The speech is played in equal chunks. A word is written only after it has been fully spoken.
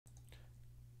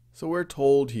So we're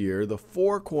told here the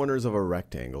four corners of a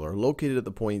rectangle are located at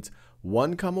the points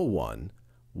 1, 1,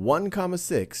 1,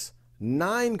 6,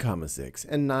 9, 6,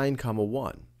 and 9,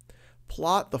 1.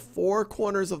 Plot the four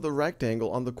corners of the rectangle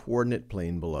on the coordinate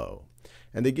plane below.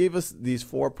 And they gave us these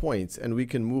 4 points, and we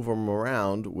can move them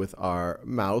around with our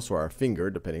mouse or our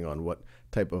finger, depending on what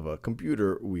type of a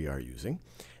computer we are using.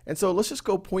 And so let's just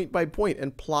go point by point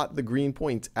and plot the green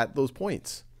points at those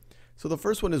points. So the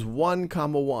first one is 1,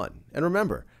 1. And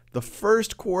remember, the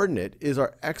first coordinate is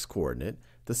our x coordinate.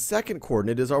 The second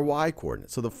coordinate is our y coordinate.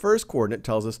 So the first coordinate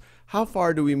tells us how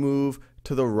far do we move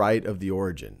to the right of the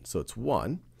origin. So it's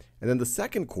 1. And then the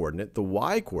second coordinate, the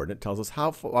y coordinate, tells us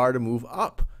how far to move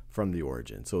up from the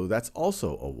origin. So that's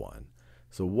also a 1.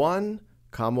 So 1,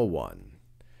 1.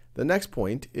 The next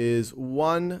point is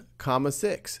 1,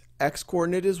 6. X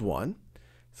coordinate is 1.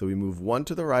 So we move 1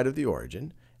 to the right of the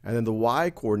origin. And then the y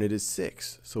coordinate is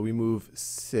 6. So we move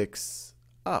 6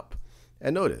 up.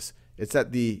 And notice, it's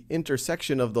at the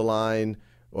intersection of the line,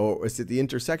 or it's at the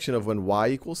intersection of when y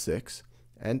equals 6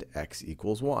 and x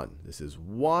equals 1. This is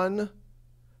 1,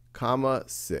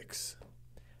 6.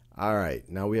 All right,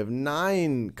 now we have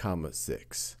 9,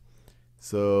 6.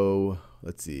 So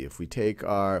let's see, if we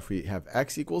have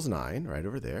x equals 9 right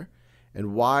over there,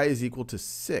 and y is equal to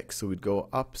 6, so we'd go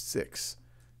up 6.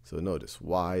 So notice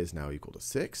y is now equal to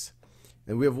 6.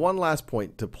 And we have one last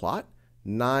point to plot,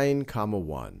 9,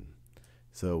 1.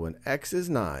 So when x is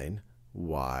 9,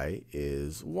 y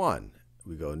is 1.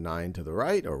 We go 9 to the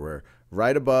right, or we're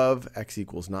right above x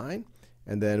equals 9.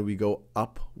 And then we go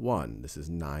up 1. This is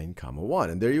 9, 1.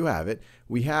 And there you have it.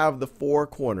 We have the four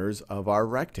corners of our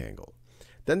rectangle.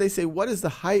 Then they say, what is the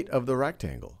height of the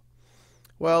rectangle?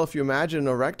 Well, if you imagine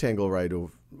a rectangle right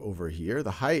over here,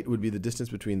 the height would be the distance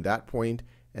between that point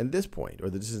and this point, or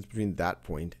the distance between that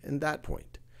point and that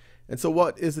point. And so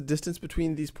what is the distance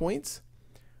between these points?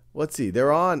 Let's see.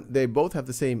 They both have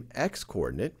the same x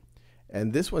coordinate.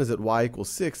 And this one is at y equals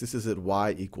 6. This is at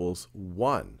y equals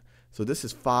 1. So this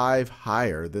is 5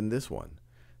 higher than this one.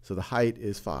 So the height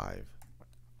is 5.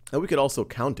 And we could also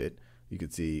count it. You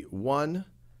could see 1,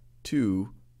 2,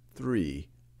 3,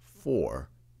 4,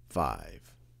 5.